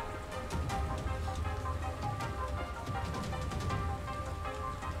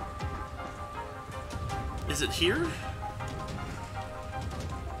 Is it here?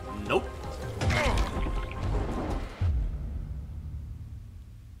 Nope.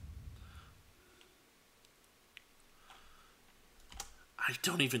 I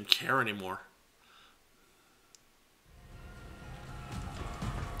don't even care anymore.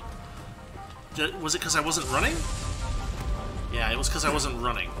 Was it because I wasn't running? Yeah, it was because I wasn't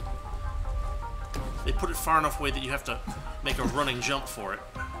running. They put it far enough away that you have to make a running jump for it.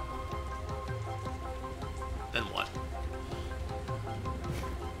 Then what?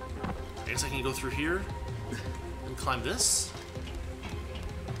 I guess I can go through here and climb this.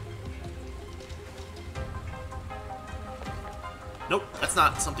 Nope, that's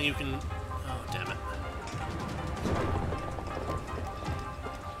not something you can... Oh, damn it.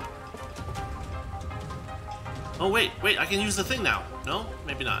 Oh, wait, I can use the thing now. No?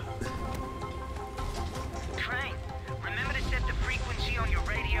 Maybe not. Crane, remember to set the frequency on your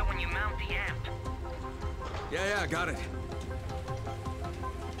radio when you mount the amp. Yeah, got it.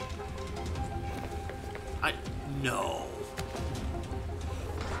 No.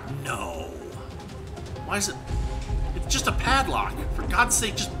 No. Why is it... It's just a padlock. For God's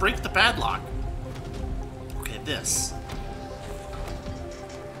sake, just break the padlock. Okay, this.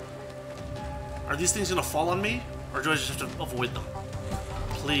 Are these things gonna fall on me? Or do I just have to avoid them?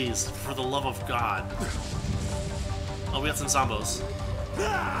 Please, for the love of God. Oh, we got some zombos.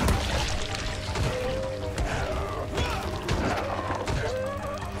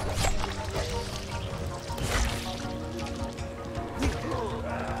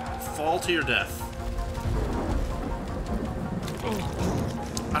 Fall to your death.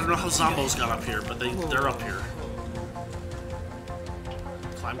 I don't know how zombos got up here, but they're up here.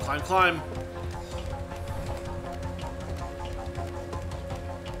 Climb, climb, climb.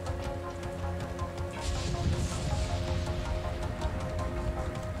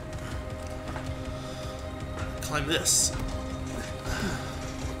 Climb this.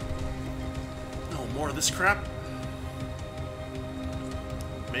 No more of this crap.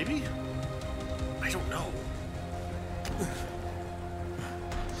 Maybe? I don't know.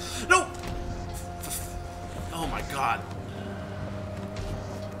 No! Oh my god.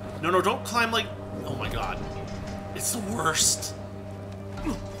 No, don't climb like... Oh my god. It's the worst.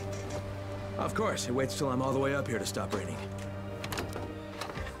 Of course, it waits till I'm all the way up here to stop raining.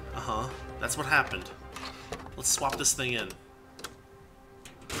 Uh-huh. That's what happened. Let's swap this thing in.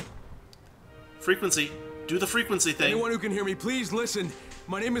 Frequency. Do the frequency thing. Anyone who can hear me, please listen.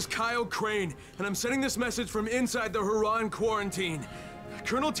 My name is Kyle Crane, and I'm sending this message from inside the Harran quarantine.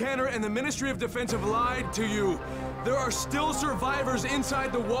 Colonel Tanner and the Ministry of Defense have lied to you. There are still survivors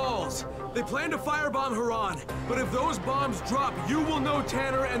inside the walls. They plan to firebomb Harran, but if those bombs drop, you will know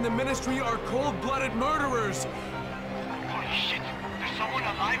Tanner and the Ministry are cold-blooded murderers. Holy shit! There's someone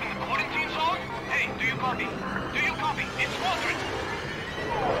alive in the quarantine zone? Hey, do you copy? Do you copy? It's Walter!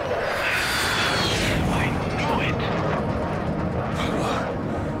 I knew it!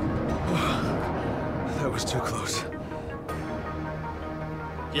 That was too close.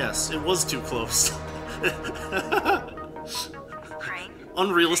 Yes, it was too close. Crane?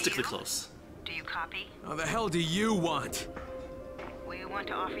 Unrealistically close. Do you copy? How the hell do you want? We want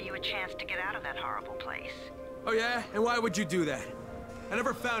to offer you a chance to get out of that horrible place. Oh yeah? And why would you do that? I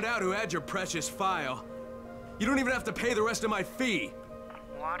never found out who had your precious file. You don't even have to pay the rest of my fee.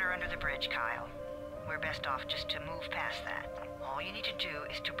 Water under the bridge, Kyle. We're best off just to move past that. All you need to do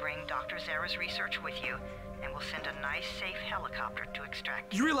is to bring Dr. Zara's research with you, and we'll send a nice, safe helicopter to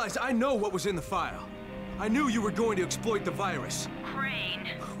extract you. You realize I know what was in the file. I knew you were going to exploit the virus. Crane!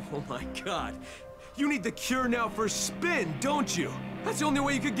 Oh my god. You need the cure now for spin, don't you? That's the only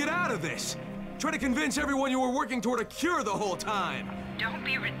way you could get out of this. Try to convince everyone you were working toward a cure the whole time. Don't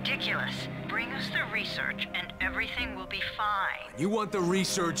be ridiculous. Bring us the research, and everything will be fine. You want the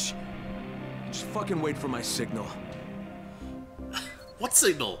research? Just fucking wait for my signal. What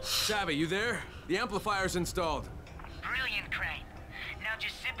signal? Savvy, you there? The amplifier's installed. Brilliant, Crane. Now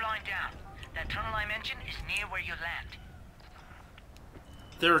just zip line down. That tunnel I mentioned is near where you land.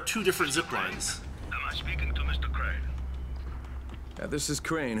 There are two different zip lines. Am I speaking to Mr. Crane? This is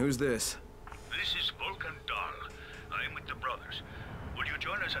Crane. Who's this? This is Vulcan Dahl. I'm with the brothers. Will you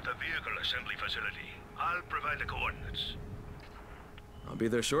join us at the vehicle assembly facility? I'll provide the coordinates. I'll be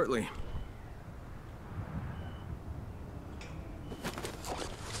there shortly.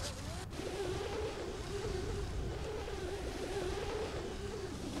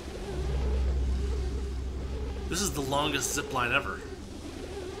 This is the longest zip line ever.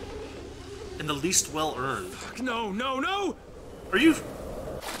 And the least well earned. No, no, no! Are you...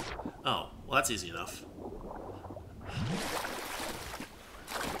 Oh, well that's easy enough.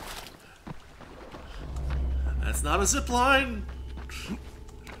 That's not a zip line!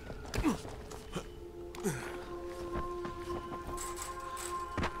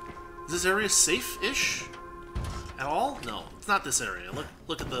 Is this area safe-ish? At all? No, it's not this area.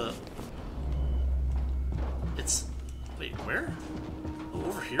 Look at the... It's... Wait, where? Oh,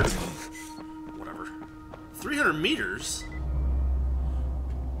 over here? Whatever. 300 meters?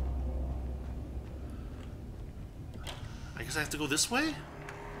 I guess I have to go this way?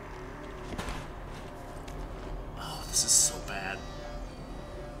 Oh, this is so bad.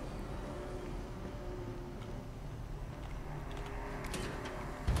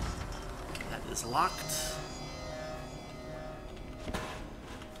 That is locked.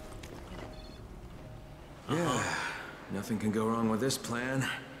 Yeah, nothing can go wrong with this plan.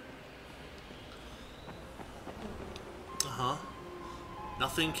 Uh-huh.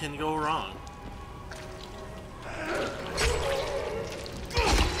 Nothing can go wrong.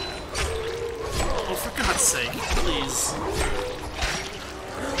 Oh, for God's sake, please.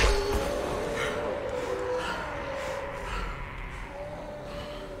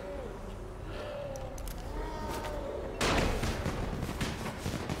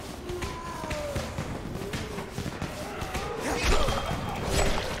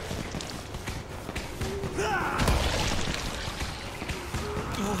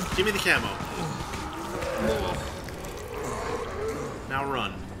 Give me the camo. Now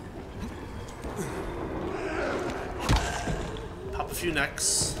run. Pop a few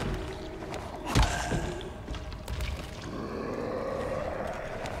necks.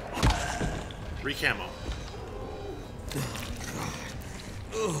 Re-camo.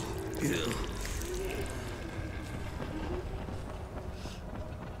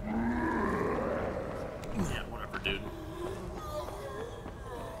 Yeah, whatever, dude.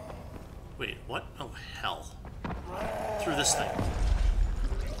 Wait, what? Oh, hell. Through this thing.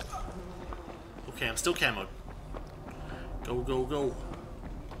 Okay, I'm still camoed. Go, go, go.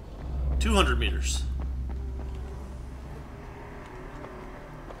 200 meters.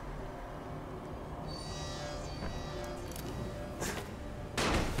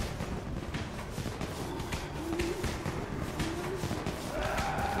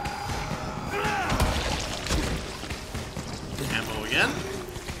 Camo again.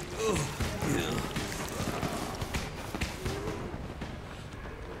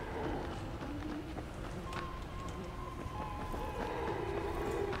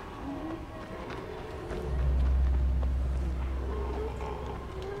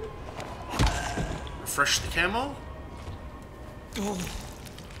 Refresh the camo.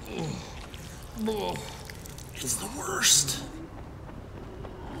 It's the worst.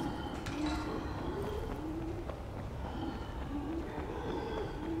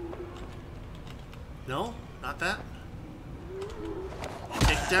 No, not that.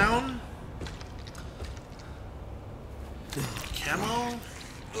 Take down. Camo.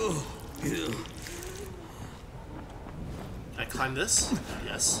 Can I climb this?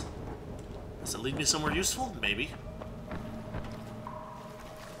 Yes. Does it lead me somewhere useful? Maybe.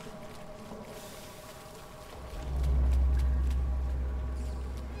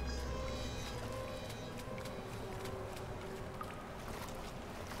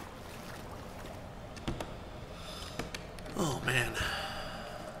 Oh, man.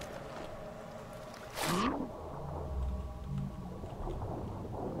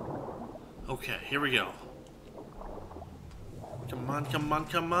 Okay, here we go. Come on, come on,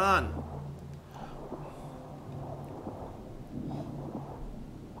 come on.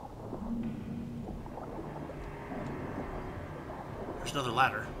 There's another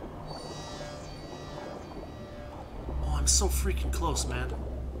ladder. Oh, I'm so freaking close, man.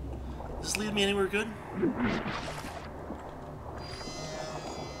 Does this lead me anywhere good?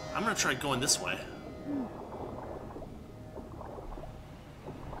 I'm gonna try going this way.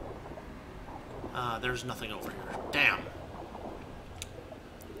 There's nothing over here. Damn.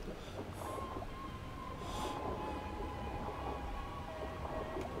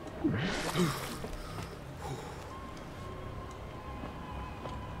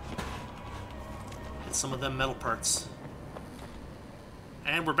 Get some of them metal parts.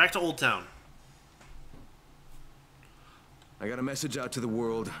 And we're back to Old Town. I got a message out to the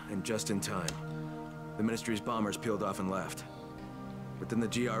world, and just in time. The Ministry's bombers peeled off and left. But then the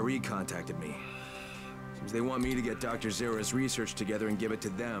GRE contacted me. Seems they want me to get Dr. Zera's research together and give it to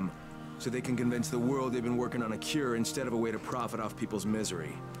them, so they can convince the world they've been working on a cure instead of a way to profit off people's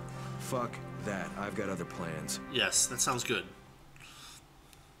misery. Fuck that. I've got other plans. Yes, that sounds good.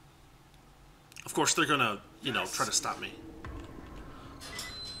 Of course, they're gonna, you know, try to stop me.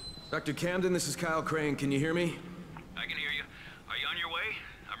 Dr. Camden, this is Kyle Crane. Can you hear me? I can hear you. Are you on your way?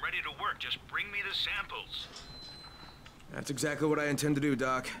 I'm ready to work. Just bring me the samples. That's exactly what I intend to do,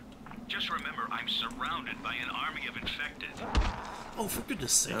 Doc. Just remember, I'm surrounded by an army of infected. Oh, for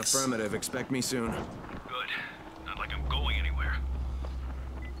goodness sakes. Affirmative. Expect me soon. Good. Not like I'm going anywhere.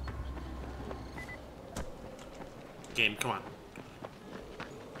 Game, come on.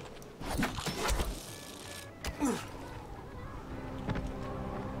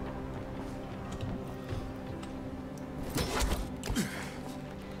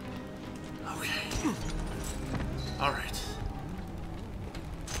 Okay. All right.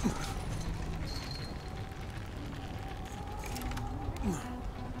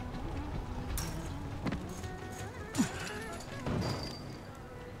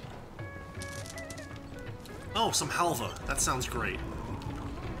 Oh, some halva. That sounds great.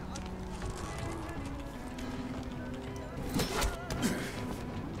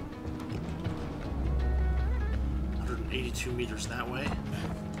 $182 that way.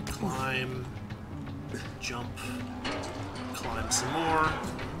 Climb. Jump. Climb some more.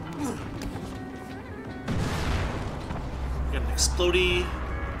 We got an explodey.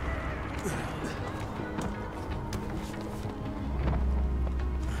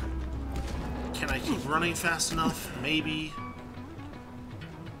 Can I keep running fast enough? Maybe.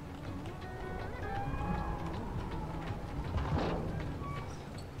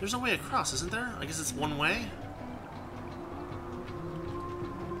 There's a way across, isn't there? I guess it's one way.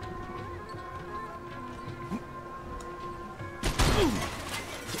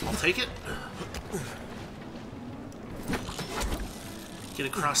 I'll take it. Get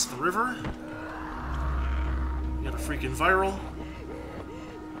across the river. We got a freaking viral.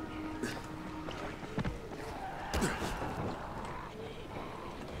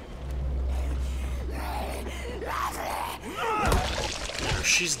 There,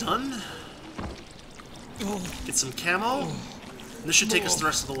 she's done. Get some camo. And this should take us the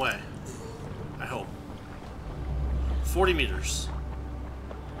rest of the way. I hope. 40 meters.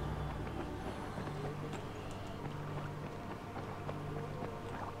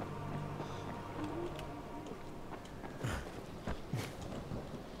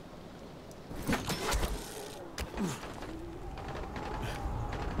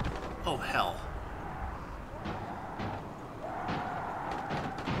 Oh, hell.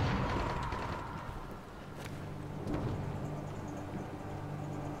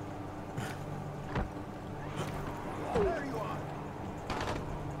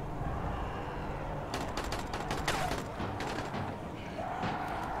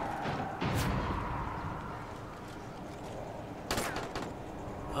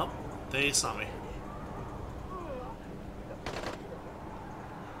 Oh, they saw me.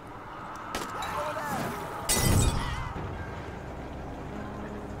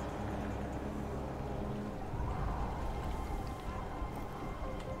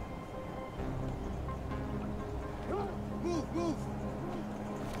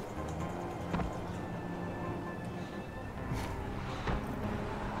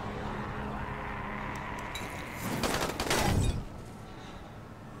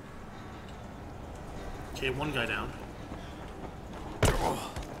 Okay, one guy down.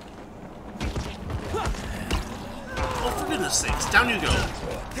 Oh, for goodness sakes, down you go.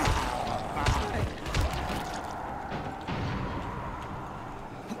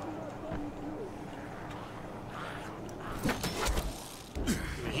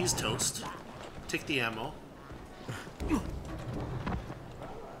 Okay, he's toast. Take the ammo.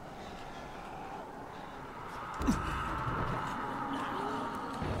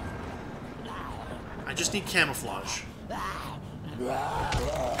 I just need camouflage.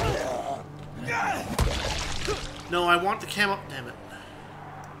 No, I want the camo. Damn it.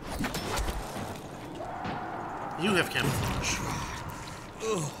 You have camouflage.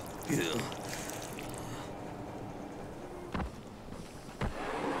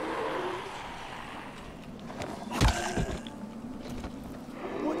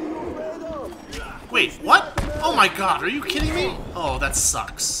 Wait, what? Oh my god, are you kidding me? Oh, that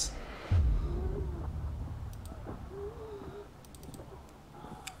sucks.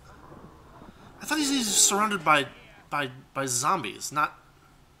 I thought he's surrounded by zombies, not...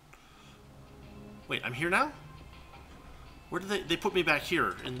 Wait, I'm here now? Where did they put me back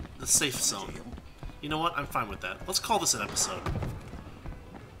here in the safe zone? You know what? I'm fine with that. Let's call this an episode.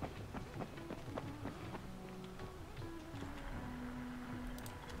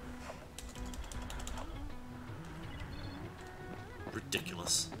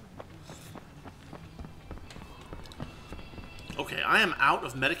 Ridiculous. Okay, I am out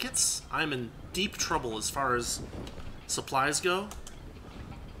of medikits. I am in deep trouble as far as supplies go.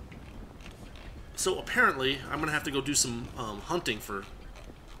 So apparently, I'm going to have to go do some hunting for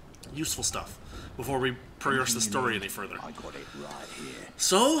useful stuff before we progress the story any further. I got it right here.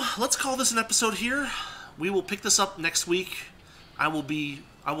 So, let's call this an episode here. We will pick this up next week. I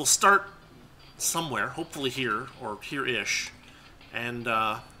will start somewhere, hopefully here, or here-ish, and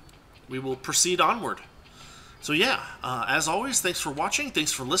we will proceed onward. So yeah, as always, thanks for watching,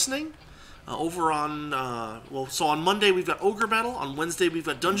 thanks for listening. Over on, so on Monday we've got Ogre Battle, on Wednesday we've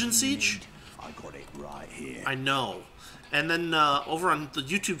got Dungeon Siege. I got it right here. I know. And then over on the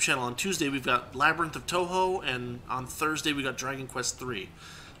YouTube channel on Tuesday we've got Labyrinth of Toho, and on Thursday we got Dragon Quest 3.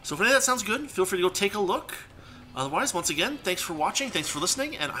 So if any of that sounds good, feel free to go take a look. Otherwise, once again, thanks for watching, thanks for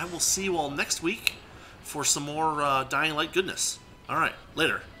listening, and I will see you all next week for some more Dying Light goodness. Alright,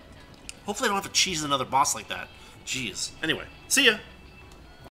 later. Hopefully I don't have to cheese another boss like that. Jeez. Anyway, see ya!